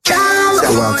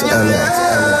Go out to LA.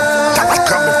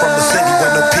 Coming from the city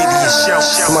where no pity is shown.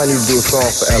 Somebody need to do a song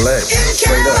for LA.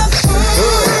 Straight up.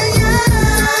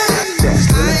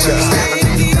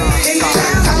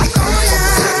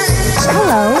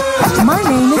 Hello, my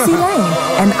name is Elaine,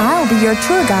 and I'll be your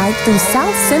tour guide through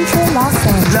South Central Los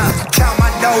Angeles. Look, count my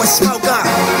dough and smoke up.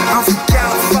 I'm from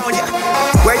California.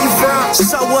 Where you from?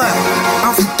 So what?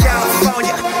 I'm from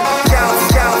California.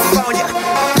 California. California.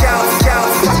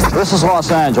 This is Los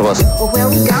Angeles. Well, where are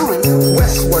we going?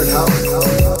 Westward, huh?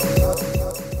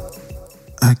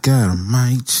 I got a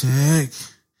mic check.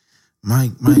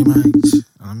 Mic. Let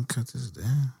me cut this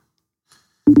down.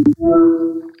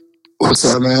 What's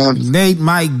up, man? Nate,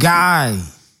 my guy.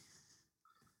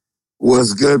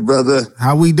 What's good, brother?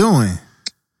 How we doing?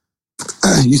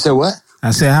 You said what?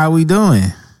 I said, how we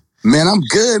doing? Man, I'm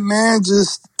good, man.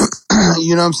 Just,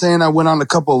 you know what I'm saying? I went on a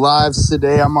couple lives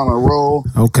today. I'm on a roll.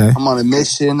 Okay. I'm on a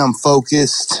mission. I'm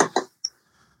focused.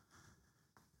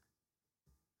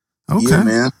 Okay. Yeah,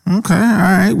 man. Okay. All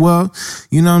right. Well,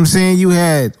 you know what I'm saying?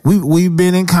 We've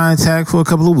been in contact for a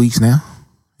couple of weeks now.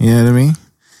 You know what I mean?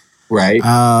 Right.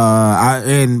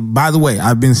 And by the way,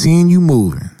 I've been seeing you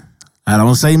moving. I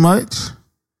don't say much,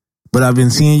 but I've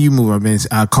been seeing you move.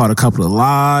 I caught a couple of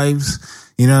lives.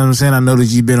 You know what I'm saying? I know that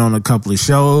you've been on a couple of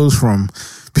shows from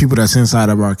people that's inside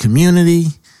of our community.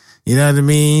 You know what I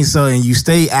mean? So, and you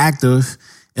stay active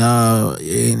in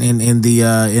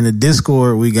the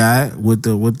Discord we got with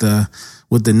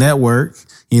the network.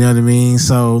 You know what I mean?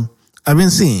 So I've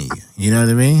been seeing you. You know what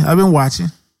I mean? I've been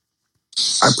watching.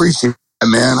 I appreciate it,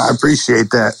 man. I appreciate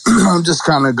that. I'm just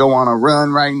kind of go on a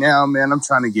run right now, man. I'm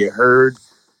trying to get heard.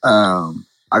 I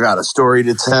got a story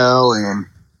to tell, and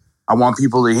I want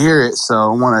people to hear it. So I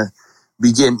want to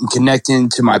be connecting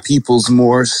to my peoples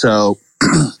more. So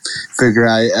figure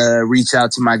I reach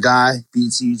out to my guy,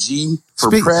 BTG,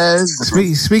 for Prez.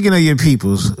 Speaking of your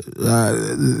peoples,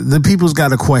 the people's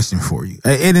got a question for you.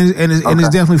 And it's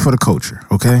definitely for the culture,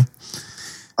 okay?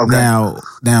 Okay.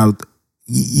 Now,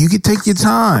 you can take your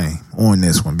time on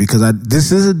this one because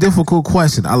this is a difficult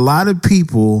question. A lot of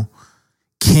people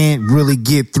can't really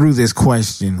get through this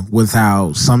question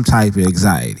without some type of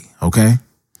anxiety, okay?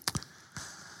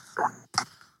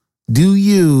 Do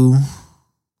you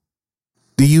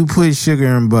put sugar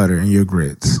and butter in your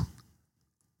grits?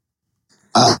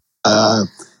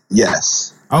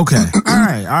 Yes. Okay. All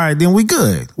right. Then we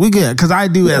good. Because I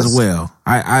do as well.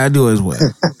 I do as well.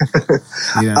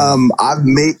 You know? I've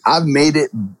made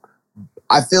it.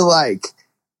 I feel like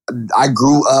I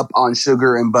grew up on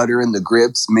sugar and butter in the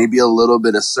grits, maybe a little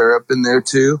bit of syrup in there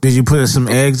too. Did you put some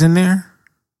eggs in there?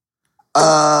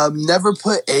 Never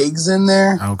put eggs in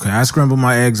there. Okay, I scrambled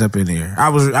my eggs up in there. I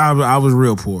was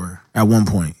real poor at one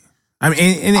point. I mean,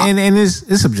 and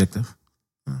it's subjective.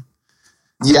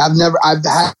 Yeah, I've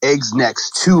had eggs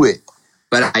next to it,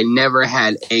 but I never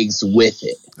had eggs with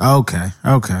it. Okay.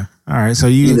 All right. So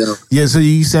so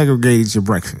you segregated your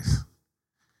breakfast.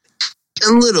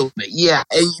 A little bit, yeah.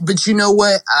 But you know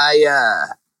what? I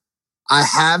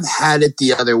have had it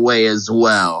the other way as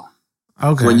well.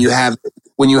 Okay. When you have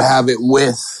it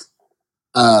with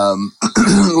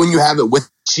when you have it with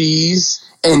cheese,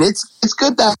 and it's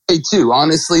good that way too.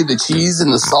 Honestly, the cheese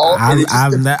and the salt.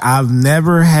 I've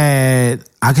never had.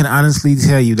 I can honestly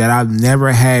tell you that I've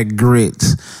never had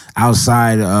grits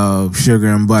outside of sugar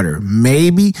and butter.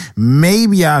 Maybe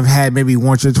I've had maybe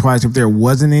once or twice if there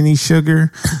wasn't any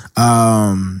sugar,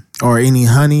 or any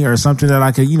honey or something that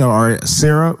I could, or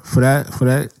syrup for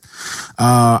that.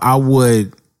 I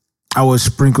would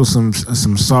sprinkle some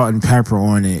salt and pepper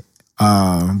on it.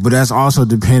 But that's also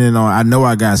depending on, I know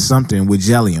I got something with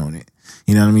jelly on it.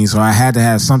 You know what I mean? So I had to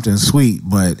have something sweet,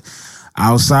 but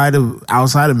outside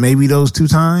of maybe those two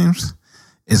times,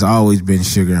 it's always been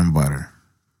sugar and butter.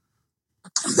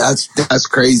 That's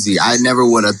crazy. I never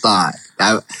would have thought.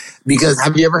 Because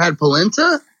have you ever had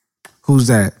polenta? Who's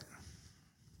that?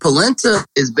 Polenta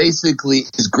is basically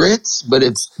grits, but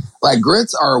it's like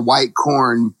grits are white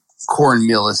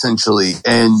cornmeal essentially,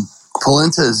 and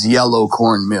polenta is yellow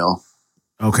cornmeal.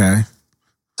 Okay.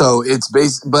 So it's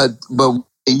but what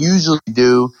they usually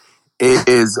do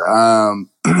is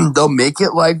they'll make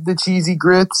it like the cheesy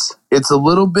grits. It's a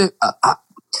little bit.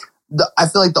 I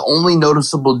feel like the only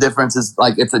noticeable difference is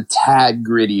like it's a tad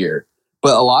grittier.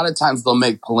 But a lot of times they'll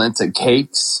make polenta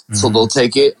cakes, so they'll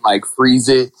take it, like freeze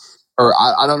it, or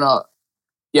I don't know.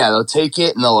 Yeah, they'll take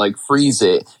it and they'll like freeze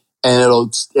it, and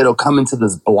it'll come into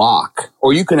this block,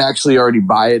 or you can actually already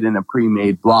buy it in a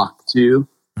pre-made block too,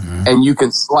 and you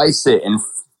can slice it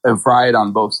and fry it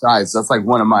on both sides. That's like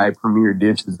one of my premier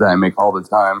dishes that I make all the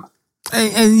time.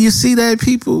 And you see that,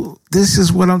 people? This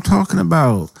is what I'm talking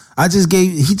about. He just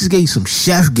gave some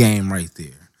chef game right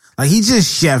there. Like, he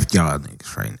just chefed y'all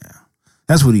niggas right now.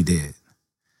 That's what he did.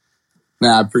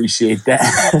 Nah, I appreciate that.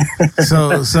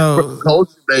 So for the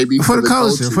culture, baby. For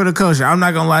the culture. I'm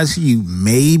not gonna lie to you.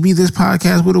 Maybe this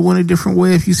podcast would have went a different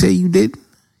way if you say you didn't.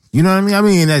 You know what I mean? I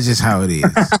mean, that's just how it is.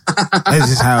 That's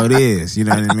just how it is. You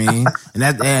know what I mean?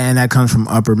 And that comes from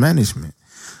upper management.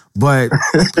 But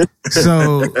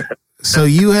so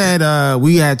you had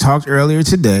we had talked earlier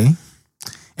today,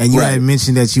 and you had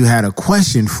mentioned that you had a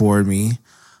question for me.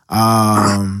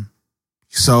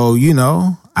 So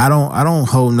I don't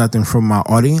hold nothing from my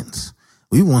audience.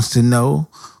 We wants to know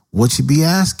what you be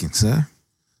asking, sir.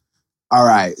 All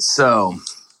right, so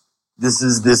this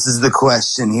is the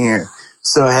question here.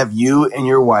 So, have you and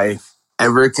your wife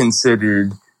ever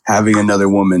considered having another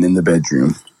woman in the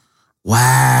bedroom?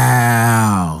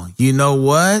 Wow. You know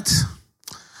what?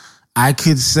 I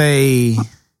could say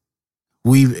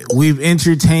we've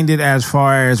entertained it as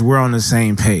far as we're on the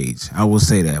same page. I will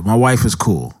say that. My wife is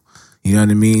cool. You know what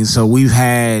I mean? So we've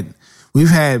had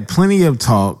plenty of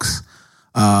talks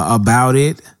about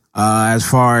it as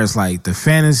far as like the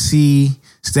fantasy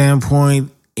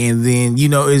standpoint. And then,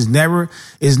 it's never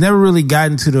really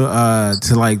gotten to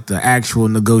the actual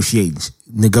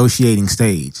negotiating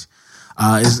stage.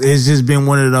 It's just been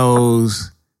one of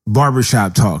those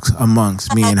barbershop talks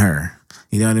amongst me and her.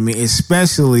 You know what I mean?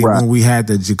 Especially when we had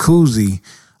the jacuzzi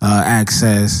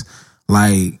access,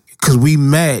 like, because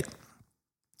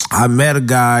I met a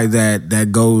guy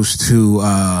that goes to,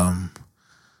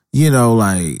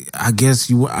 like, I guess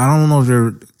I don't know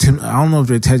if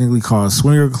they're technically called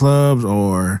swinger clubs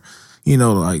or,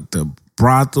 like the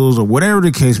brothels or whatever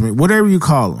the case may, whatever you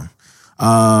call them.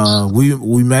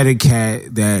 We met a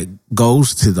cat that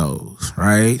goes to those,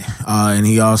 right? And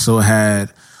he also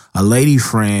had a lady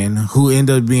friend who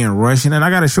ended up being Russian, and I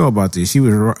got a show about this. She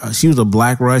was a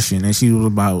black Russian, and she was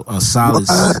about a solid.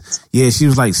 Yeah, she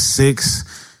was like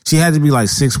 6. She had to be like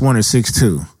 6'1" or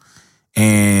 6'2",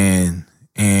 and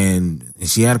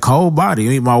she had a cold body. I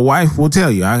mean, my wife will tell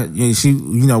you.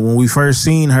 When we first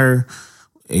seen her,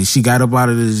 and she got up out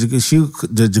of the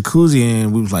jacuzzi,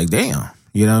 and we was like, damn.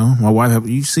 My wife,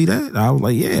 you see that? I was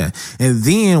like, yeah. And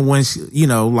then when she,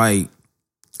 like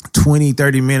 20,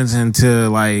 30 minutes into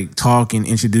like talking,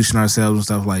 introducing ourselves and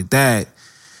stuff like that,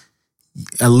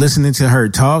 listening to her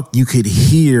talk, you could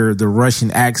hear the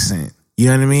Russian accent. You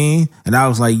know what I mean? And I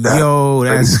was like, yo,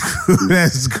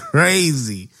 that's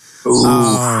crazy.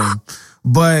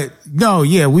 But no,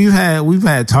 yeah, we've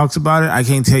had talks about it. I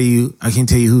can't tell you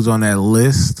who's on that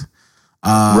list.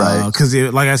 Right. Cause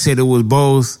like I said, it was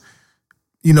both,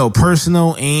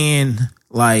 personal and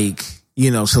like,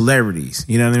 celebrities,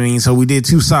 you know what I mean? So we did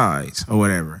 2 sides or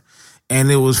whatever, and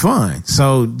it was fun.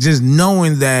 So just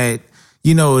knowing that,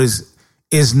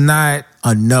 it's not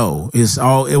a no.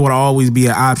 It would always be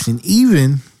an option,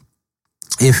 even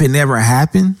if it never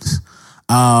happens.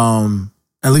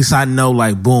 At least I know,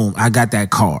 like, boom, I got that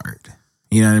card.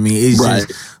 You know what I mean? It's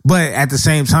just, but at the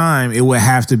same time, it would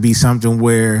have to be something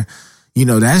where,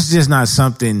 that's just not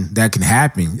something that can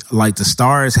happen. Like, the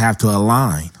stars have to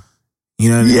align. You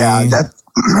know what I mean? Yeah,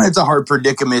 it's a hard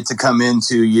predicament to come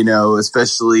into,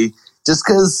 especially just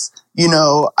because,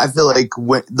 I feel like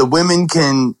the women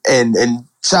can, and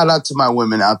shout out to my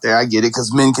women out there. I get it,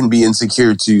 because men can be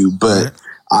insecure too, but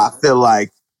I feel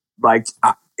like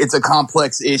it's a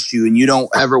complex issue, and you don't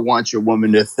ever want your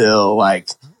woman to feel like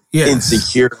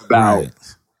insecure about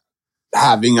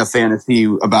having a fantasy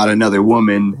about another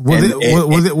woman.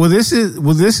 This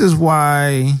is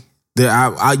why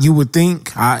you would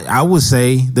think, I would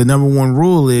say the number one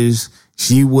rule is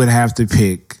she would have to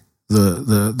pick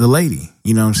the lady.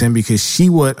 You know what I'm saying? Because she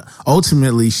would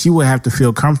have to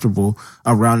feel comfortable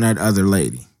around that other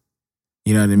lady.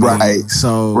 You know what I mean? Right.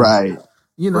 So I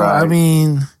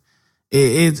mean,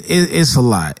 it's a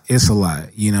lot. It's a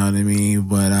lot. You know what I mean?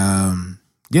 But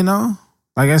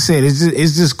like I said,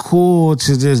 it's just cool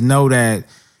to just know that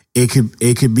it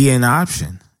could be an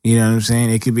option. You know what I'm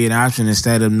saying? It could be an option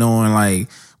instead of knowing like,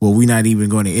 well, we're not even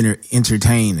going to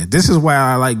entertain it. This is why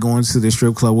I like going to the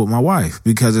strip club with my wife,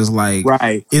 because it's like,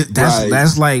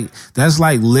 that's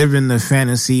like living the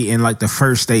fantasy in like the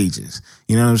first stages.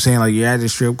 You know what I'm saying? Like, you're at the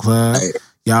strip club,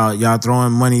 y'all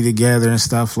throwing money together and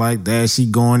stuff like that. She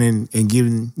going and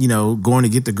giving, going to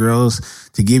get the girls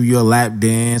to give you a lap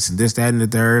dance and this, that, and the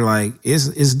third. Like,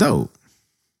 it's dope.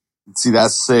 See,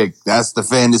 that's sick. That's the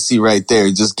fantasy right there.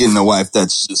 Just getting a wife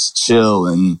that's just chill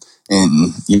and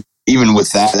even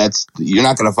with that, you're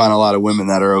not going to find a lot of women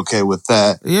that are okay with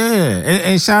that. Yeah,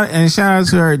 and shout out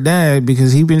to her dad,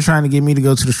 because he been trying to get me to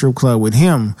go to the strip club with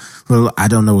him. But I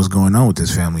don't know what's going on with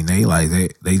this family. They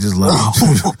just love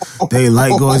they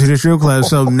like going to the strip club.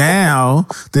 So now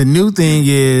the new thing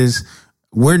is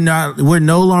we're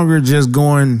no longer just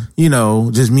going,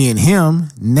 just me and him.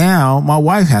 Now my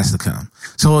wife has to come.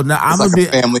 So now I'm like a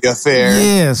family affair.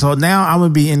 Yeah. So now I'm gonna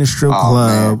be in the strip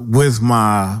club with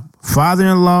my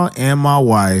father-in-law and my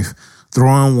wife,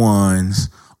 throwing ones,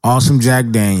 awesome Jack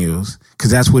Daniels,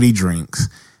 because that's what he drinks.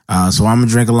 So I'm gonna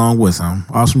drink along with him.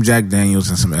 Awesome Jack Daniels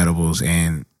and some edibles,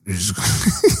 and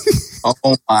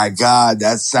oh my God,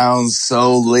 that sounds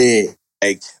so lit.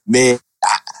 Like, man,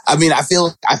 I mean, I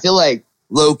feel like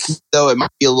low key though, it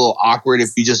might be a little awkward if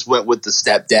you just went with the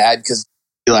stepdad, because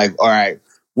you're like, all right,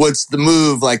 what's the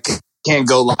move? Like, can't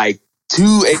go like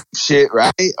too ape shit,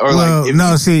 right? Or like,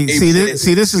 no, this is the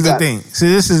thing. See,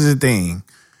 this is the thing.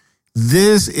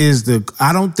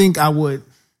 I don't think I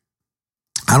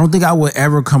would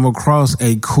ever come across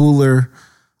a cooler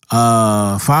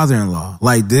father-in-law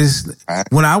like this.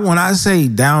 When I say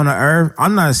down to earth,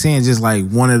 I'm not saying just like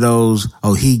one of those,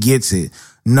 oh, he gets it.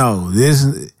 No,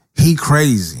 he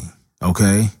crazy.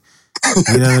 Okay.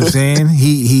 You know what I'm saying?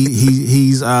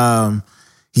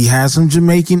 He has some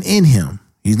Jamaican in him.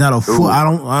 He's not a full,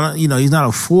 he's not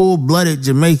a full-blooded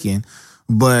Jamaican,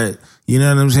 but you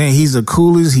know what I'm saying? He's the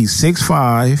coolest. He's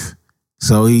 6'5".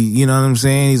 So you know what I'm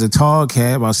saying? He's a tall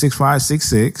cat, about 6'5",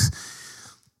 6'6".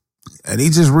 And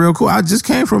he's just real cool. I just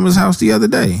came from his house the other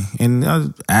day and I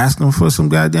asked him for some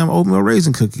goddamn oatmeal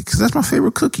raisin cookie, because that's my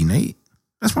favorite cookie, Nate.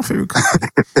 That's my favorite cookie.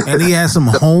 And he had some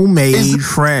homemade,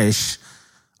 fresh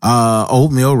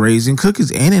oatmeal raisin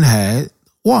cookies, and it had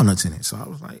walnuts in it. So I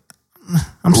was like,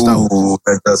 I'm stoked. Ooh,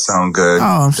 that does sound good. Oh,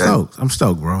 I'm stoked. I'm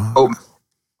stoked, bro.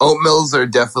 Oatmeals are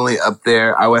definitely up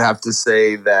there. I would have to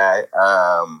say that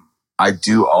I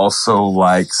do also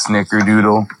like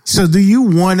Snickerdoodle. So do you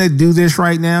want to do this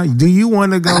right now? Do you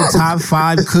want to go top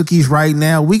 5 cookies right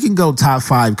now? We can go top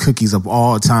 5 cookies of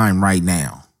all time right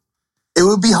now. It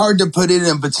would be hard to put it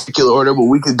in particular order, but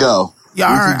we could go. Yeah,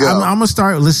 all right. I'm gonna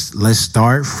start. Let's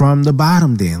start from the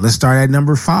bottom then. Let's start at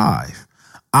number 5.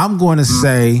 I'm going to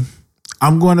say,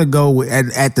 I'm going to go with,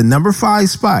 at the number 5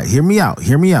 spot. Hear me out.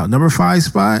 Number 5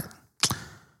 spot,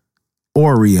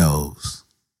 Oreos.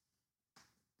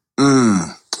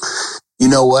 You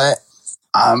know what?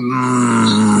 I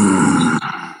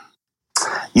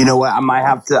might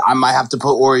have to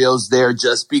put Oreos there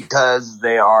just because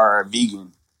they are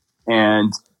vegan.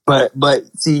 But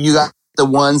see, you got the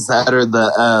ones that are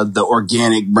the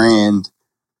organic brand,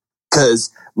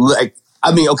 because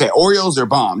Oreos are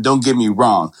bomb. Don't get me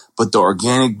wrong, but the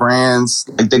organic brands,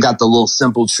 like they got the little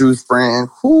Simple Truth brand.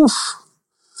 Oof.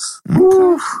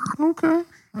 Okay.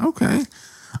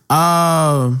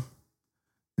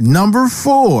 Number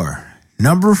 4.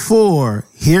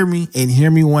 Hear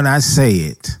me when I say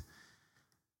it.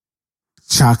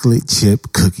 Chocolate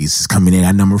chip cookies is coming in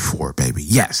at number 4, baby.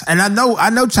 Yes. And I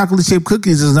know chocolate chip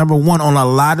cookies is number 1 on a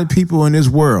lot of people in this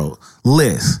world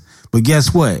list. But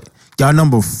guess what? Y'all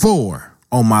number 4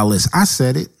 on my list. I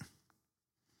said it.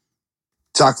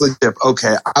 Chocolate chip.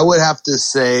 Okay. I would have to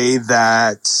say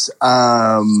that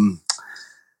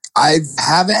I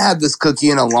haven't had this cookie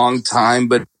in a long time,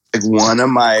 but like one of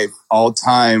my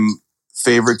all-time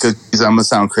favorite cookies, I'm going to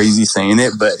sound crazy saying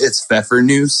it, but it's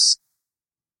Pfeffernusse.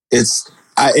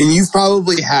 And you've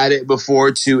probably had it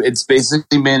before too. It's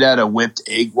basically made out of whipped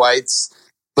egg whites,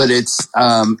 but it's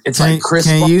like crisp.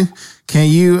 Can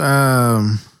you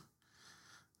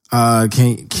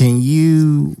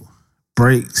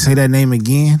say that name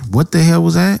again? What the hell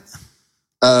was that?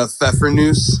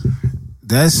 Pfeffernusse.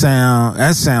 That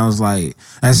sounds like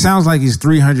it's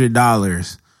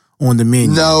 $300 on the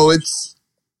menu. No, it's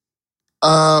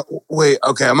wait,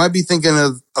 okay, I might be thinking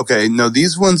of, okay, no,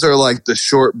 these ones are like the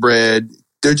shortbread.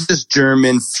 They're just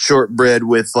German shortbread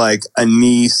with like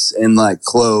anise and like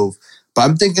clove. But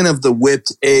I'm thinking of the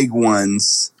whipped egg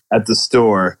ones at the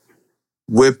store.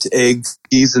 Whipped egg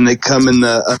cookies, and they come in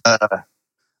the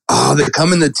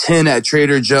tin at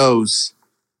Trader Joe's.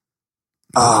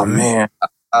 Oh man.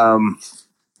 Hold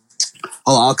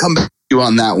on, I'll come back to you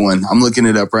on that one. I'm looking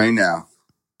it up right now.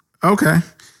 Okay.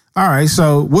 All right.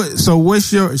 So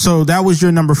that was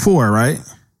your number 4, right?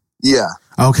 Yeah.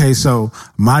 Okay. So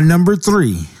my number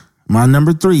 3,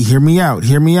 hear me out.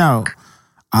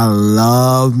 I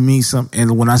love me some,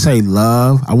 and when I say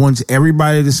love, I want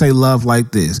everybody to say love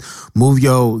like this. Move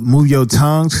your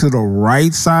tongue to the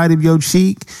right side of your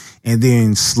cheek and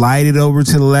then slide it over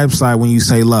to the left side when you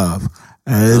say love.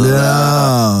 I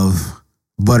love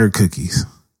butter cookies.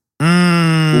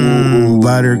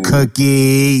 Butter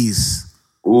cookies.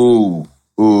 Ooh,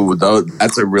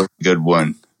 that's a really good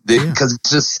one. Because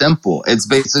it's just simple. It's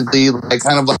basically like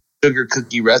kind of like sugar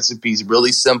cookie recipes,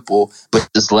 really simple, but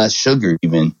just less sugar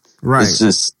even. Right. It's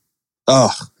just,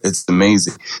 it's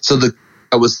amazing. So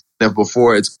I was there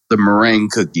before, it's the meringue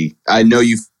cookie. I know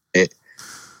you've it.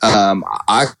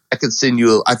 I could send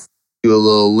you a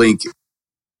little link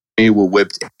made with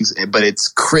whipped eggs, but it's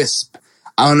crisp.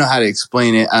 I don't know how to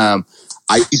explain it. I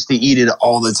used to eat it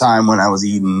all the time when I was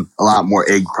eating a lot more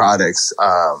egg products.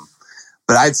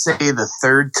 But I'd say the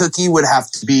third cookie would have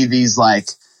to be these like,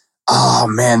 oh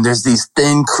man, there's these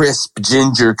thin, crisp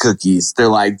ginger cookies. They're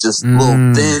like just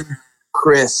little thin,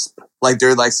 crisp, like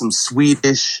they're like some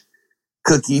Swedish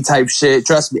cookie type shit.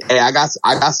 Trust me, hey, I got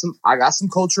some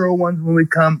cultural ones when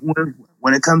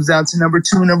it comes down to number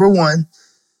 2, number 1.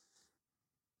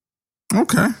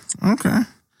 Okay.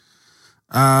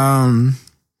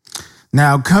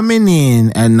 Now coming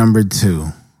in at number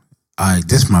 2,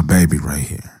 this is my baby right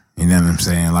here. You know what I'm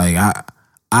saying? Like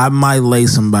I might lay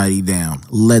somebody down.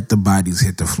 Let the bodies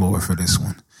hit the floor for this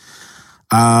one.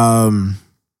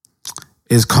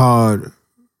 It's called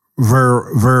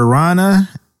Verona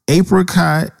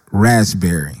Apricot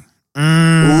Raspberry. Ooh,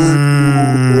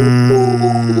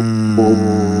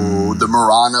 the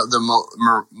Milano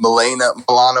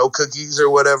cookies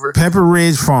or whatever. Pepper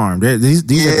Ridge Farm. These are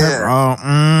pepper.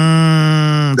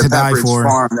 The to die Pepperidge for.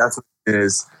 Farm. That's what it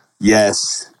is.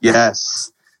 Yes.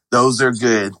 Those are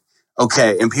good.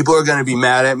 Okay, and people are going to be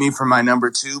mad at me for my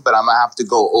number 2, but I'm going to have to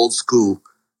go old school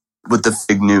with the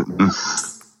Fig Newton.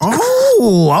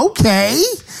 Oh, okay.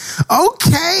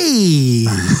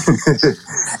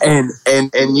 and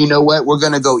you know what? We're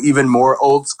going to go even more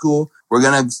old school. We're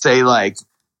going to say like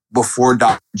before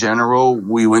Dollar General,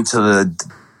 we went to the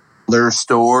dollar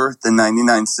store, the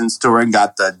 99-cent store, and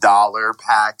got the $1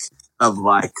 pack of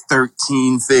like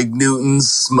 13 Fig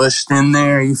Newtons smushed in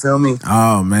there. You feel me?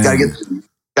 Oh man, gotta get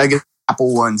the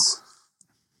apple ones.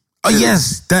 Oh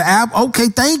yes, the app. Okay,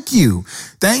 thank you.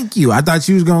 I thought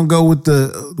you was gonna go with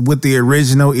the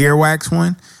original earwax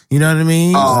one. You know what I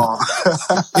mean? Oh,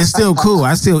 it's still cool.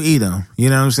 I still eat them.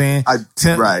 You know what I'm saying?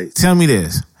 Right. Tell me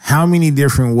this: how many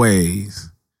different ways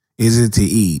is it to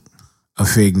eat a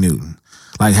Fig Newton?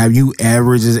 Like, have you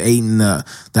ever just eaten the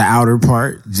outer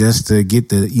part just to get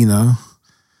the, you know?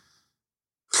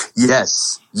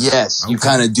 Yes. Okay. You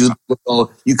kind of do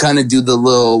the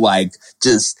little, like,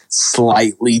 just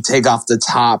slightly take off the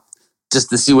top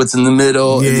just to see what's in the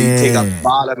middle. Yeah. And then you take off the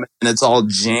bottom and it's all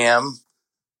jam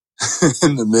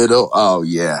in the middle. Oh,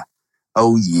 yeah.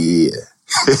 Okay.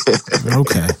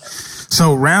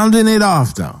 So rounding it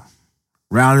off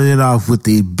with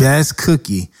the best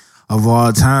cookie of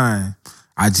all time.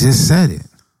 I just said it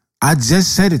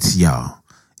to y'all.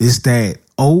 It's that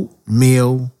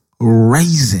oatmeal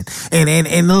raisin.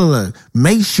 And look,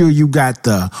 make sure you got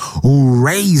the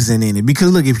raisin in it.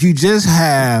 Because look, if you just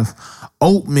have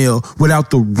oatmeal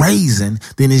without the raisin,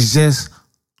 then it's just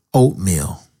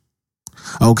oatmeal.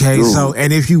 Okay? Ooh. So,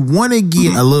 and if you want to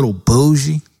get a little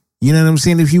bougie, you know what I'm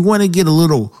saying? If you want to get a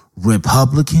little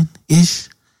Republican-ish,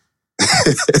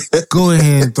 go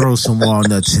ahead and throw some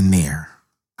walnuts in there.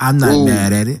 I'm not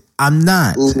mad at it. I'm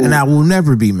not. And I will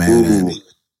never be mad at it.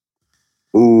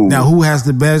 Now, who has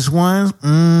the best ones?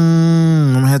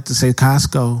 I'm going to have to say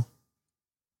Costco.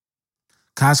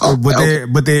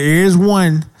 But there is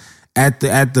one at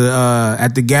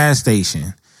the gas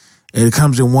station. It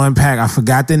comes in one pack. I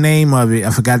forgot the name of it.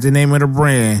 I forgot the name of the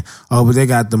brand. Oh, but they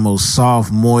got the most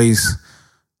soft, moist.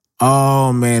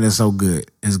 Oh man, it's so good.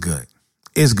 It's good.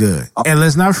 And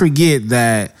let's not forget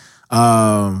that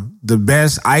the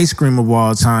best ice cream of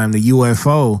all time, the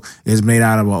UFO, is made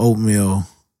out of an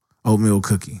oatmeal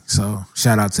cookie. So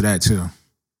shout out to that too.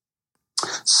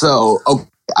 So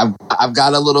I've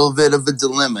got a little bit of a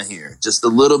dilemma here. Just a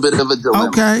little bit of a dilemma.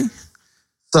 Okay.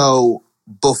 So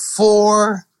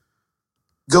before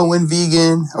going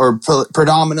vegan or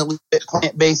predominantly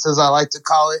plant-based, as I like to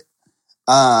call it,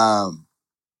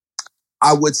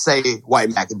 I would say white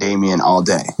macadamia all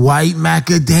day. White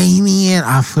macadamia.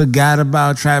 I forgot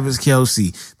about Travis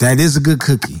Kelce. That is a good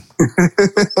cookie.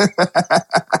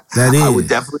 That is. I would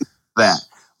definitely do that.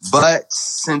 But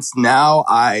since now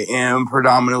I am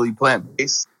predominantly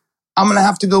plant-based, I'm going to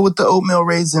have to go with the oatmeal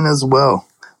raisin as well.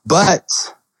 But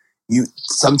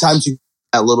sometimes you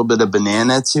add a little bit of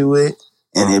banana to it,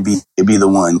 and it'd be the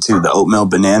one too, the oatmeal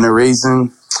banana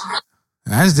raisin.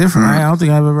 That's different. I don't think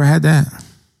I've ever had that.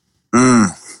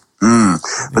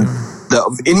 But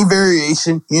any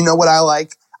variation, you know what I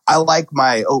like? I like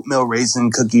my oatmeal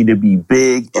raisin cookie to be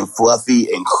big and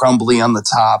fluffy and crumbly on the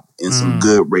top and some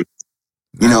good raisin.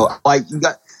 You know, like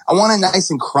I want it nice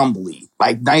and crumbly,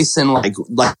 like nice and like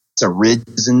it's a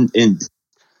ridges and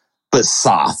but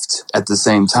soft at the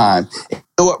same time. And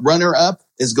you know what? Runner up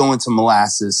is going to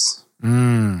molasses.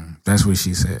 That's what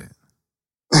she said.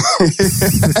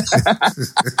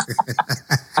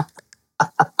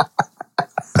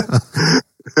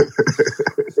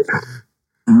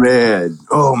 Man,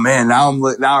 oh man, now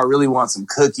I really want some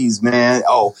cookies, man.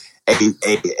 Oh,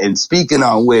 and speaking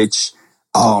on which,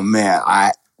 oh man,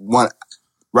 I want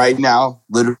right now.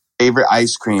 Literal favorite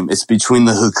ice cream. It's between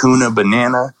the Hakuna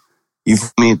banana. You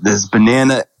feel me? This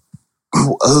banana.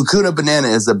 Hakuna banana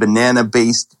is a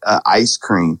banana-based ice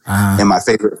cream, and my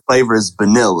favorite flavor is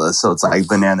vanilla. So it's like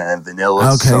banana and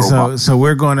vanilla. Okay, so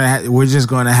we're just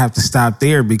gonna have to stop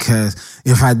there, because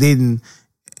if I didn't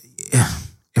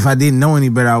know any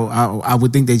better, I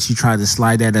would think that you tried to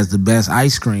slide that as the best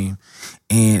ice cream,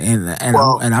 and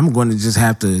I'm going to just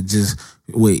have to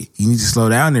wait. You need to slow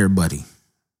down there, buddy.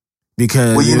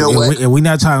 Because if we're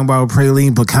not talking about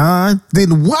praline pecan,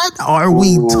 then what are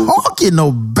we talking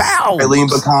about? Praline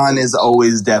pecan is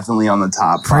always definitely on the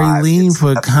top five. Praline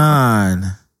pecan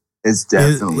is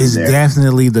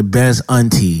definitely the best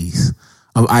aunties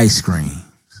of ice cream.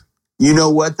 You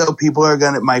know what though? People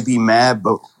might be mad,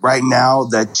 but right now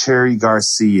that Cherry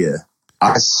Garcia,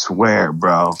 I swear,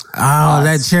 bro. Oh,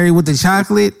 that cherry with the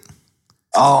chocolate?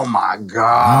 Oh my God.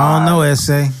 I don't know,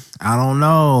 S.A. I don't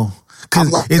know.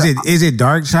 Cause is it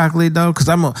dark chocolate though? Because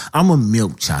I'm a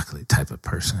milk chocolate type of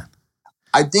person.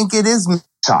 I think it is milk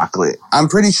chocolate. I'm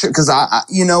pretty sure, because I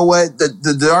you know what,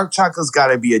 the dark chocolate's got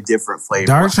to be a different flavor.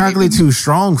 Dark chocolate too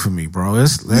strong for me, bro.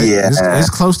 It's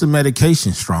close to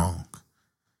medication strong.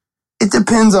 It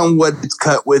depends on what it's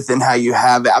cut with and how you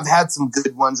have it. I've had some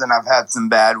good ones and I've had some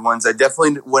bad ones. I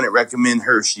definitely wouldn't recommend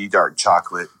Hershey dark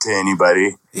chocolate to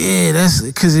anybody. Yeah, that's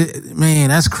because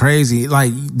that's crazy.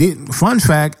 Like, fun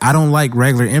fact, I don't like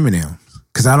regular M&Ms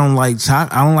because I don't like I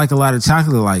don't like a lot of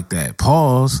chocolate like that.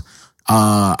 Pause.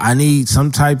 I need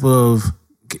some type of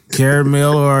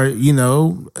caramel or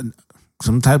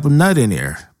some type of nut in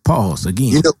there. Pause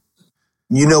again.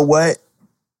 You know what?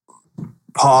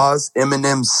 Pause.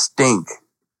 M&Ms stink.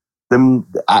 Have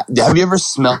you ever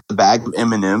smelled the bag of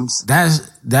M&Ms?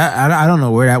 I don't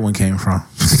know where that one came from.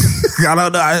 I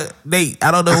don't know, Nate.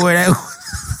 I don't know where that was.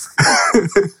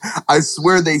 I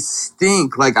swear they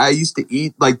stink. Like, I used to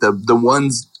eat like the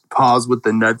ones pause with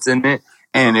the nuts in it,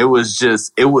 and it was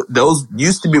those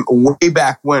used to be way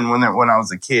back when I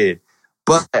was a kid.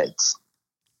 But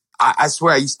I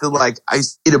swear I used to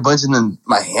eat a bunch and then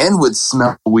my hand would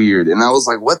smell weird. And I was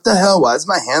like, what the hell? Why does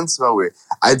my hand smell weird?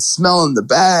 I'd smell in the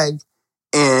bag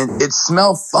and it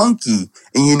smelled funky.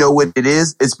 And you know what it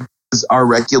is? It's because our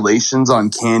regulations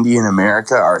on candy in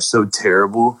America are so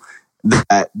terrible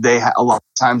that a lot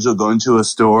of times you'll go into a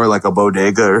store like a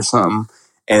bodega or something,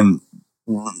 and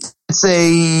let's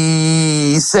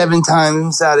say 6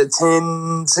 times out of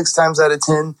 10,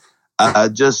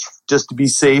 just to be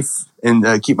safe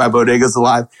and keep my bodegas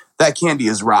alive, that candy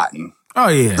is rotten. Oh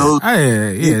yeah,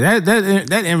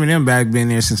 That M&M bag been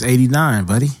there since '89,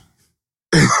 buddy.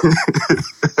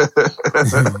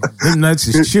 Them nuts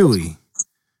is chewy.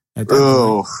 At that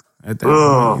point, you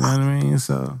know what I mean?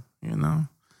 So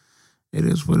it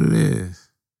is what it is.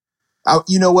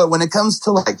 You know what? When it comes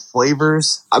to like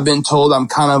flavors, I've been told I'm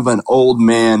kind of an old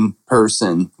man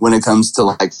person when it comes to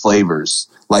like flavors.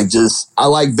 Like, I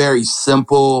like very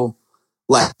simple,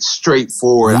 like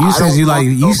straightforward. You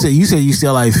said you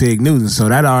still like Fig Newtons, so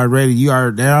that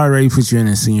already puts you in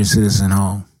a senior citizen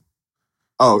home.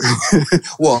 Oh,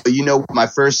 well, my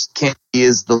first candy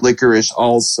is the licorice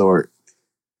all sort.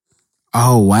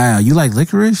 Oh wow, you like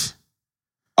licorice?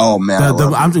 Oh man,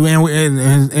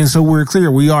 and so we're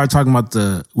clear. We're talking about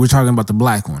the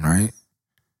black one, right?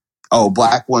 Oh,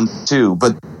 black one too,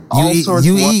 but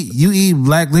you eat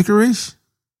black licorice?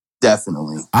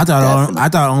 Definitely. I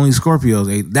thought only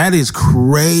Scorpios ate. That is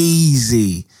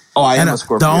crazy. Oh, I am a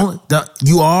Scorpio.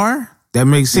 You are? That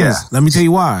makes sense. Yeah. Let me tell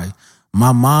you why.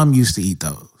 My mom used to eat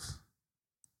those.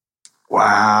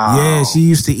 Wow. Yeah, she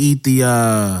used to eat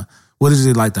the what is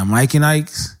it, like the Mike and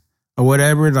Ike's or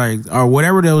whatever, or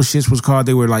whatever those shits was called.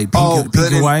 They were like pink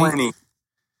and white. Plenty.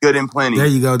 Good and plenty. There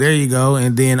you go.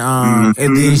 And then and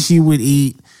then she would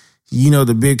eat,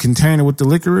 the big container with the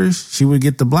licorice. She would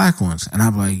get the black ones, and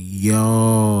I'm like,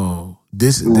 yo,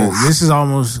 this is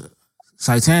almost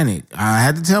satanic. I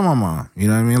had to tell my mom. You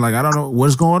know what I mean? Like, I don't know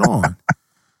what's going on.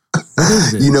 What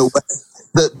is it? You know what?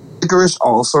 The licorice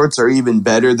all sorts are even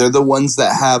better. They're the ones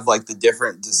that have like the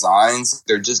different designs.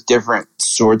 They're just different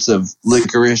sorts of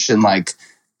licorice and like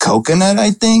coconut,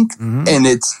 I think. Mm-hmm. And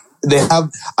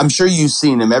I'm sure you've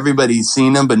seen them. Everybody's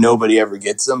seen them, but nobody ever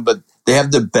gets them. But they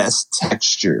have the best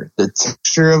texture. The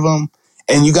texture of them.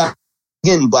 And you got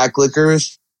getting black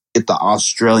licorice, get the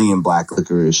Australian black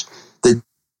licorice. The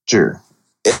texture.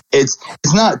 It's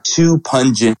not too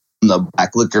pungent in the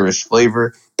black licorice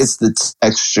flavor. It's the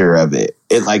texture of it.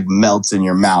 It like melts in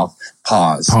your mouth.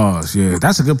 Pause. Yeah,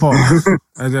 that's a good pause.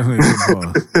 That's definitely a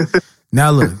good pause.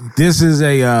 Now look, this is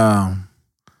a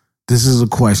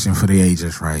question for the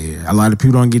ages right here. A lot of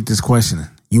people don't get this question.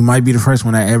 You might be the first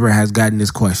one that ever has gotten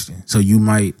this question. So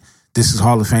this is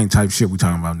Hall of Fame type shit we're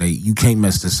talking about, Nate. You can't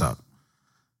mess this up.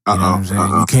 You know what I'm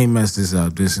saying? You can't mess this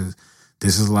up. This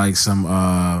is like some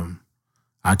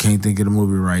I can't think of the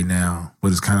movie right now,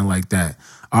 but it's kind of like that.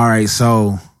 All right,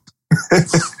 so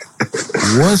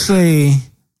what's a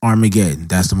Armageddon?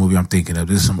 That's the movie I'm thinking of.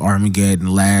 This is some Armageddon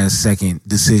last second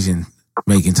decision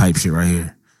making type shit right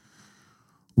here.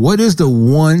 What is the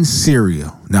one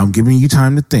cereal? Now I'm giving you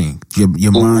time to think.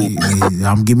 Your mind.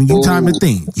 I'm giving you time to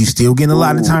think. You still getting a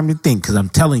lot of time to think because I'm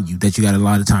telling you that you got a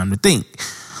lot of time to think.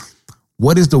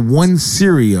 What is the one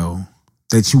cereal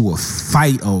that you will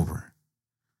fight over?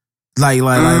 Like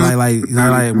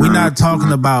we're not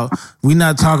talking about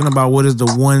what is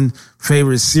the one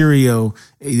favorite cereal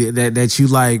that you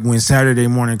like when Saturday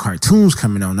morning cartoons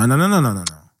coming on. No.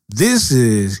 This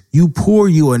is you pour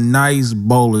you a nice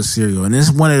bowl of cereal, and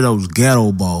it's one of those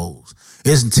ghetto bowls.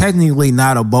 It's technically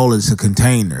not a bowl, it's a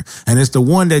container. And it's the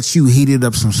one that you heated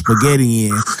up some spaghetti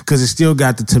in because it still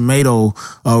got the tomato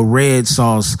red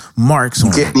sauce marks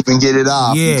on it. You can't even get it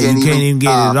off. Yeah, you can't even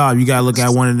get it off. You got to look at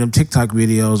one of them TikTok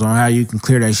videos on how you can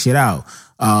clear that shit out.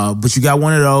 But you got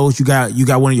one of those. You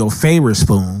got one of your favorite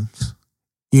spoons.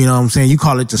 You know what I'm saying? You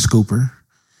call it the scooper.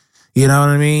 You know what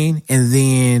I mean? And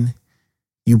then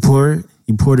you pour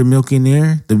the milk in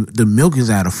there. The milk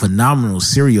is at a phenomenal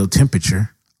cereal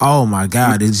temperature. Oh my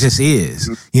God, it just is.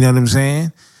 You know what I'm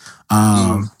saying?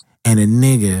 And a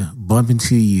nigga bump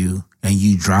into you and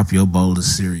you drop your bowl of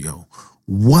cereal.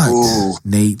 What,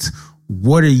 Nate?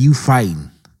 What are you fighting?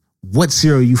 What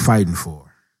cereal are you fighting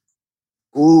for?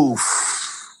 Ooh.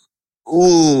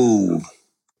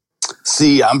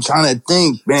 See, I'm trying to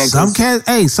think, man. It's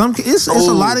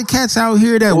a lot of cats out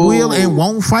here that will and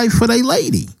won't fight for their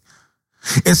lady.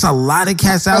 It's a lot of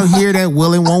cats out here that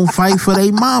will and won't fight for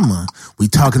their mama. We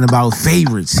talking about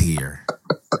favorites here.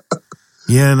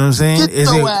 You know what I'm saying? Get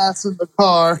your ass in the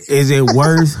car. Is it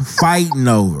worth fighting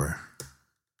over?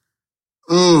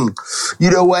 You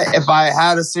know what? If I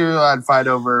had a cereal I'd fight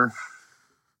over,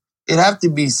 it'd have to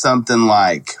be something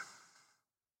like,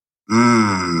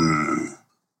 you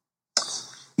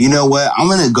know what? I'm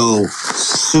going to go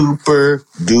super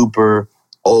duper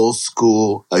old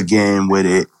school again with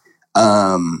it.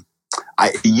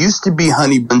 It used to be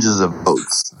Honey Bunches of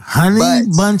Oats.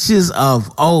 Bunches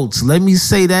of Oats. Let me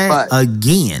say that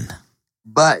again.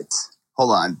 But, hold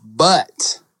on.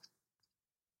 But,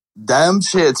 them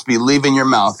shits be leaving your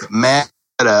mouth mad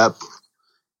up.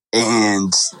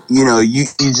 And, you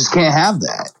just can't have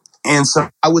that. And so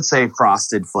I would say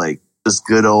Frosted Flakes. Just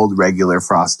good old regular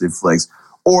Frosted Flakes.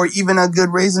 Or even a good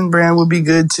Raisin Bran would be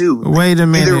good too. Wait a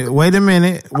minute.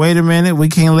 We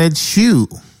can't let you,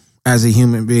 as a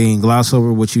human being, gloss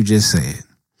over what you just said.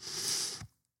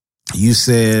 You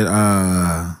said,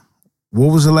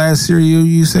 what was the last cereal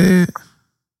you said?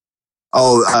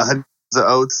 Honey Bunches of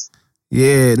Oats.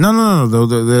 Yeah, no.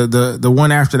 The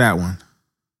one after that one.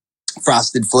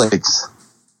 Frosted Flakes.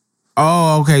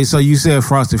 Oh, okay. So you said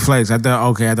Frosted Flakes. I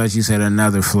thought you said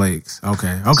another Flakes.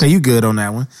 Okay, you good on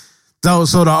that one. So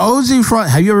the OG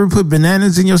have you ever put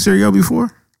bananas in your cereal before?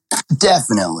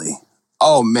 Definitely.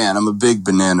 Oh man, I'm a big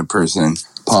banana person.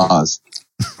 Pause.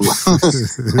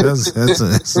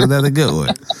 that's another good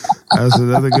one. That's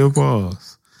another good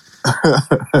pause. Put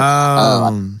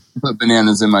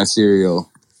bananas in my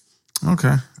cereal.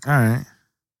 Okay. All right.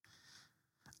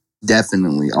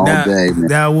 Definitely all day. Man.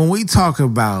 Now, when we talk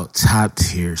about top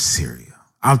tier cereal,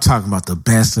 I'm talking about the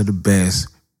best of the best,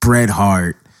 Bret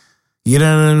Hart. You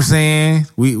know what I'm saying?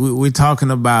 We're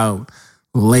talking about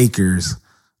Lakers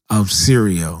of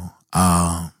cereal.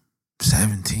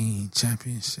 17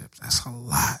 championships. That's a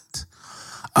lot.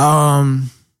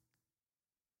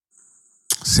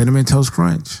 Cinnamon Toast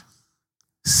Crunch.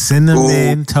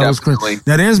 Toast Crunch.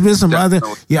 Now, there's been some other.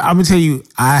 Yeah, I'm gonna tell you,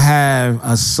 I have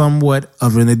a somewhat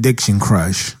of an addiction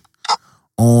crush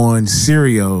on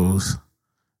cereals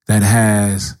that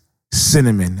has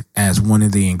cinnamon as one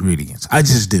of the ingredients. I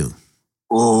just do.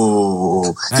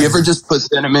 Oh, do you ever just put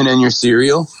cinnamon in your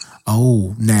cereal?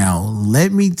 Oh, now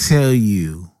let me tell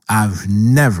you, I've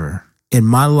never in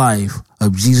my life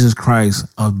of Jesus Christ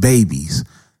of babies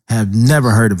have never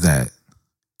heard of that.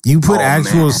 You put Oh,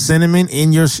 actual man. cinnamon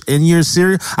in your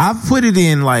cereal? I've put it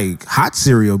in like hot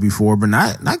cereal before, but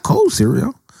not cold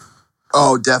cereal.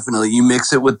 Oh, definitely. You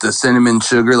mix it with the cinnamon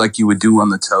sugar like you would do on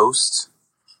the toast.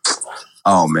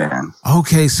 Oh, man.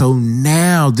 Okay, so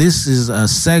now this is a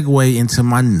segue into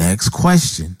my next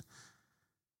question.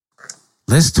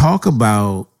 Let's talk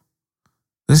about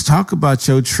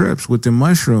your trips with the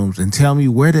mushrooms and tell me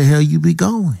where the hell you be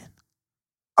going.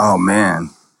 Oh, man.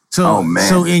 So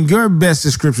in your best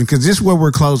description, because this is what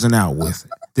we're closing out with.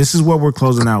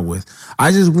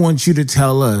 I just want you to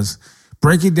tell us,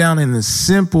 break it down in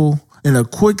a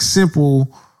quick,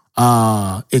 simple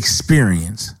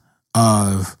experience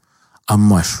of a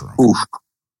mushroom. Oof.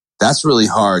 That's really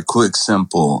hard. Quick,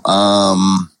 simple.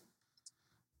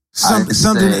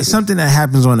 Something that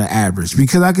happens on the average,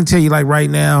 because I can tell you, like right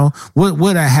now,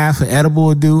 what a half an edible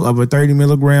would do of a 30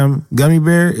 milligram gummy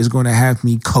bear is going to have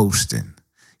me coasting.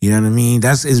 You know what I mean?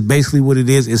 Is basically what it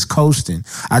is. It's coasting.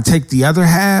 I take the other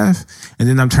half and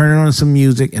then I'm turning on some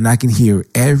music and I can hear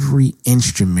every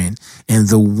instrument and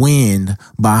the wind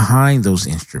behind those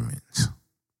instruments.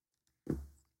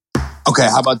 Okay,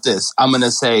 how about this? I'm going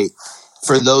to say,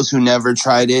 for those who never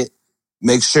tried it,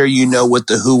 make sure you know what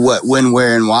the who, what, when,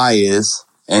 where, and why is,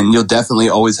 and you'll definitely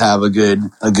always have a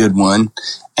good one.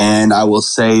 And I will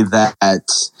say that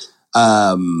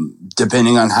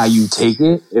depending on how you take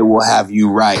it, it will have you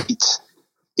right.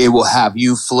 It will have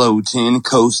you floating,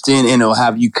 coasting, and it'll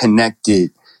have you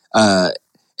connected. And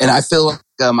I feel like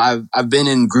I've been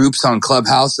in groups on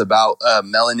Clubhouse about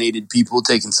melanated people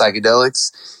taking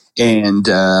psychedelics, and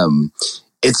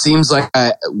it seems like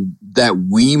that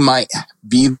we might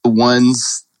be the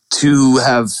ones to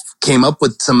have came up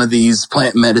with some of these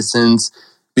plant medicines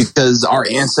because our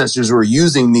ancestors were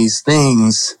using these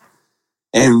things,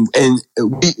 and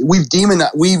we've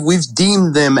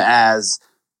deemed them as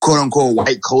quote unquote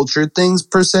white culture things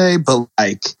per se, but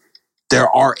like they're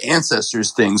our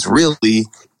ancestors' things really,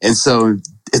 and so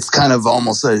it's kind of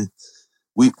almost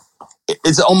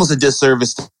it's almost a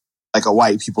disservice to like a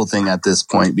white people thing at this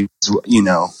point, because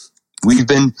we've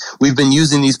been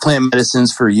using these plant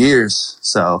medicines for years.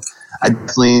 So I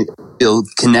definitely feel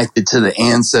connected to the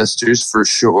ancestors for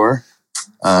sure.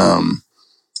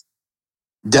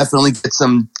 Definitely get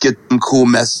some cool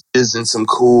messages and some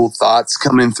cool thoughts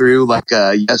coming through. Like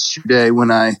yesterday when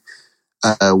I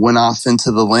went off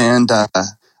into the land, I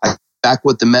back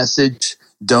with the message: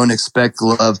 don't expect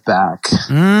love back.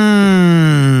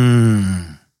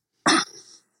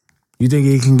 You think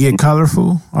it can get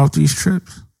colorful off these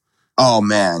trips? Oh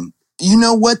man, you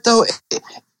know what though?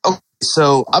 Okay,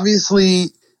 so obviously,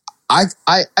 I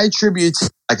attribute to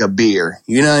like a beer.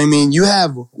 You know what I mean? You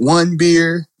have one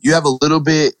beer, you have a little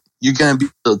bit, you're gonna be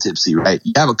a little tipsy, right?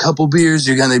 You have a couple beers,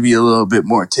 you're gonna be a little bit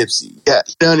more tipsy. Yeah,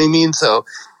 you know what I mean? So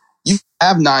you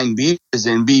have 9 beers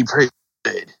and be pretty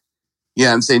good.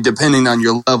 Yeah, I'm saying depending on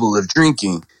your level of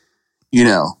drinking,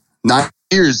 9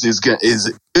 beers is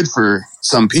good for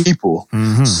some people.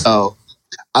 Mm-hmm. So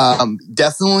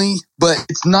definitely, but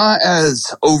it's not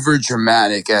as over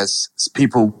dramatic as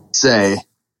people say,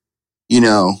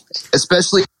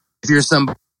 especially if you're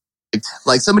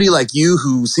somebody like you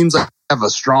who seems like you have a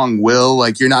strong will,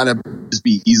 like you're not just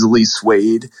be easily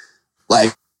swayed,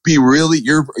 like be really,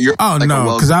 you're oh like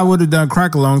no, because I would have done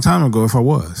crack a long time ago if I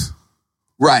was.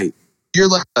 Right. You're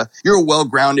you're a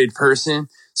well-grounded person.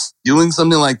 Doing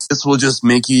something like this will just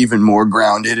make you even more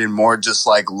grounded and more just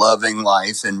like loving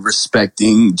life and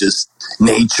respecting just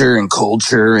nature and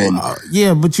culture. And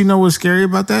yeah, but you know what's scary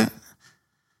about that?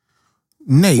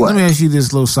 Nate, Let me ask you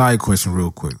this little side question real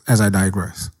quick as I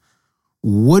digress.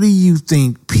 What do you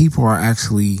think people are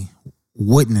actually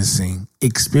witnessing,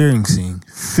 experiencing,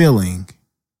 feeling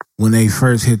when they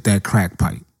first hit that crack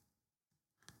pipe?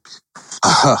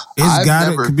 It's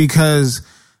got to, because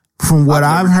from what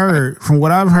I've heard,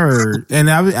 and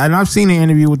I've seen an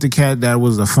interview with the cat that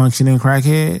was a functioning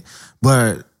crackhead,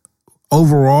 but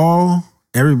overall,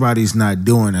 everybody's not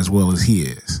doing as well as he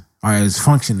is, or as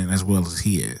functioning as well as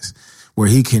he is, where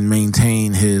he can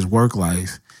maintain his work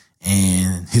life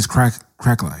and his crack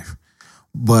life.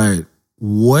 But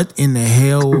what in the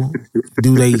hell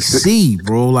do they see,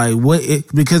 bro? Like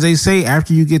because they say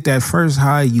after you get that first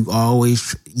high, you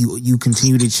always you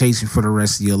continue to chase it for the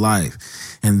rest of your life.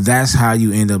 And that's how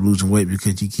you end up losing weight,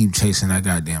 because you keep chasing that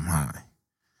goddamn high.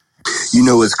 You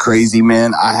know what's crazy,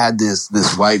 man? I had this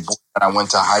white boy that I went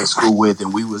to high school with,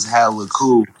 and we was hella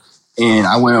cool. And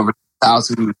I went over to his house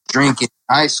and we was drinking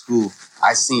in high school.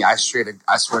 I swear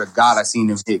to God, I seen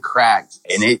him hit crack.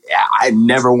 And I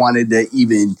never wanted to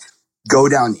even go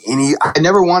down I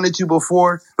never wanted to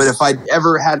before, but if I'd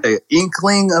ever had an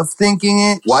inkling of thinking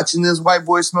it, watching this white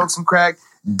boy smoke some crack,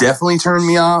 definitely turned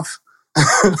me off.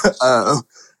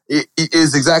 It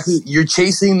is exactly, you're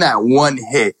chasing that one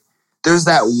hit. There's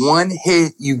that one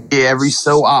hit you get every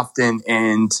so often,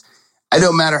 and it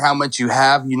don't matter how much you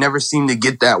have, you never seem to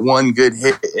get that one good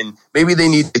hit. And maybe they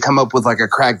need to come up with like a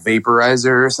crack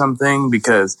vaporizer or something,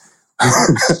 because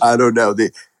I don't know.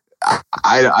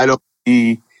 I don't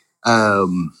see.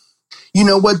 You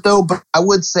know what though? But I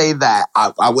would say that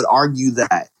I would argue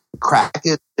that crack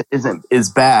is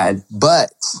bad,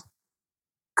 but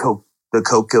the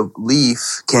coca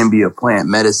leaf can be a plant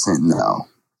medicine, though.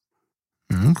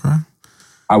 Okay.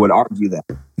 I would argue that.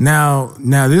 Now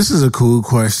this is a cool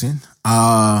question.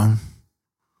 Can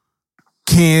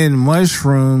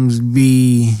mushrooms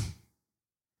be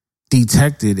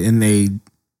detected in a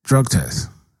drug test?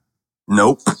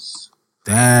 Nope.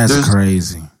 There's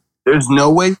crazy. There's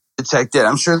no way to detect it.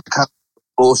 I'm sure there's kind of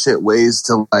bullshit ways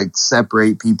to like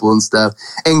separate people and stuff.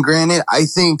 And granted, I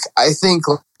think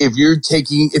if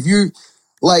you're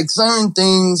like certain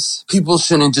things, people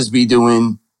shouldn't just be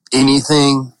doing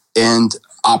anything and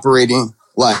operating,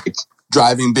 like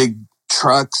driving big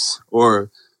trucks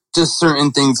or just certain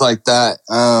things like that,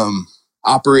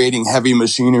 operating heavy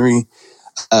machinery.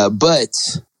 But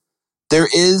there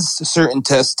is certain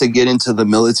tests to get into the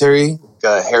military, like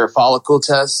a hair follicle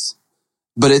test,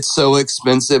 but it's so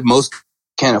expensive. Most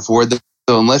can't afford them.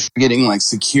 So unless you're getting like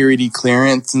security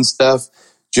clearance and stuff,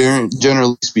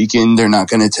 generally speaking, they're not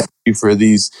going to test you for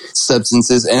these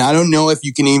substances. And I don't know if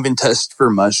you can even test for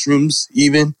mushrooms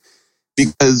even,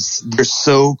 because they're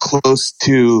so close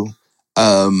to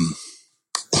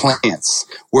plants.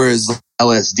 Whereas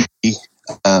LSD,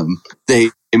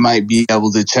 they might be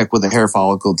able to check with a hair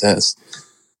follicle test.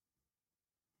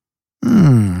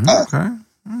 Okay.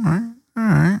 All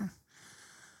right.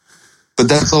 But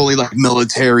that's only like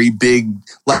military big,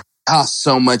 like costs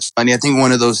so much money. I think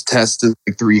one of those tests is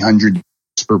like $300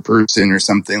 per person or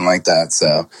something like that.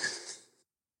 So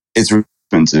it's really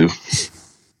expensive.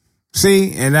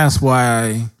 See, and that's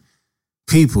why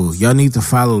people, y'all need to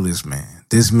follow this man.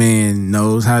 This man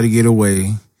knows how to get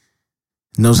away,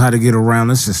 knows how to get around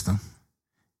the system.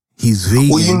 He's vegan.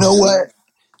 Well, you know what?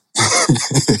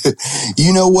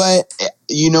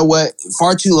 You know what?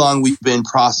 Far too long we've been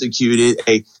prosecuted.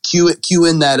 Hey, cue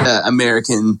in that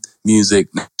American music.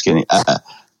 No, just kidding.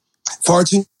 Far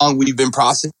too long we've been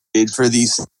prosecuted for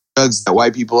these drugs that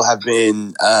white people have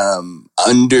been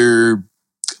under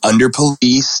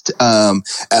policed.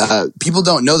 People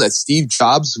don't know that Steve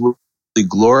Jobs was really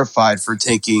glorified for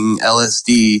taking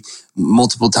LSD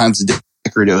multiple times a day,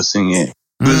 microdosing it.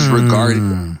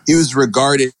 He was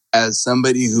regarded as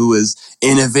somebody who was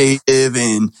innovative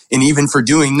and even for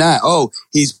doing that,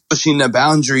 he's pushing the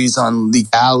boundaries on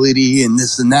legality and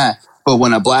this and that. But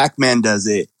when a black man does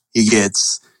it, he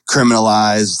gets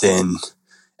criminalized and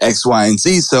X, Y, and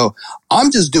Z. So I'm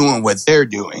just doing what they're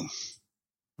doing.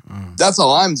 That's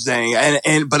all I'm saying.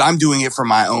 But I'm doing it for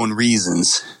my own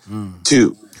reasons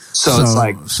too. So it's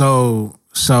like, so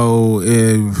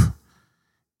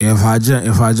if I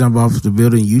jump off the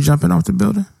building, you jumping off the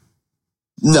building?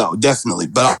 No, definitely.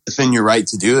 But I'll defend your right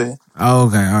to do it. Oh,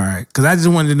 okay. All right. Because I just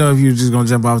wanted to know if you were just going to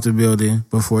jump off the building,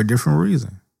 but for a different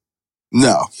reason.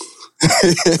 No.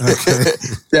 Okay.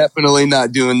 Definitely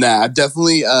not doing that. I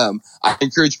definitely, I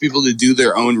encourage people to do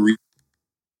their own research.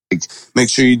 Like, make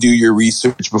sure you do your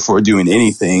research before doing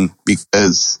anything,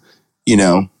 because, you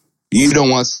don't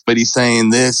want somebody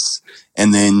saying this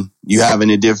and then you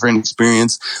having a different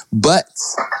experience. But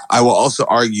I will also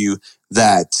argue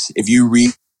that if you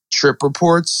read trip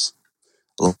reports,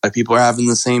 a lot of people are having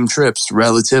the same trips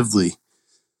relatively.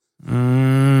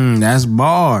 That's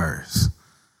bars.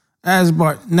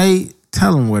 Nate,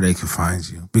 tell them where they can find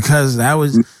you, because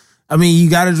you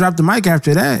got to drop the mic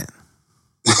after that.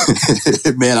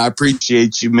 Man, I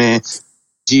appreciate you, man.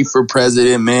 G for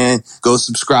president, man. Go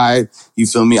subscribe. You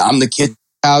feel me? I'm the Kitchen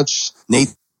Couch. Nate,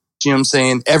 you know what I'm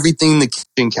saying? Everything the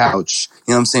Kitchen Couch.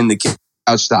 You know what I'm saying?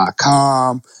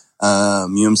 TheKitchenCouch.com. You know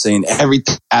what I'm saying?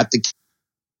 Everything at the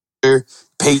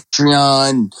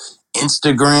Patreon,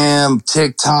 Instagram,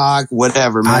 TikTok,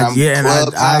 whatever, man.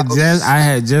 I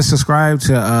had just subscribed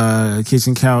to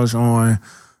Kitchen Couch on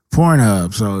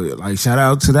Pornhub, so like shout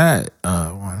out to that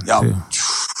one. Yo, too.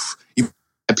 You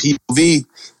POV.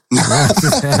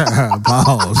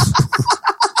 Pause.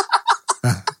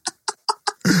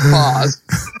 Pause.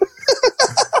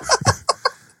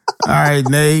 All right,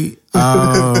 Nate.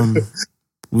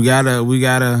 We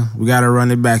gotta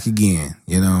run it back again.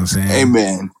 You know what I'm saying? Hey,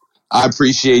 man. I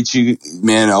appreciate you,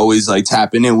 man. Always like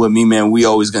tapping in with me, man. We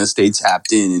always gonna stay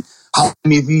tapped in. And help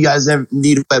me if you guys ever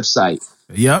need a website.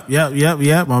 Yep.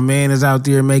 My man is out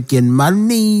there making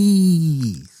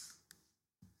money.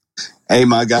 Hey,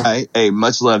 my guy. Hey,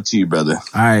 much love to you, brother.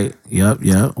 All right. Yep.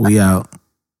 We out.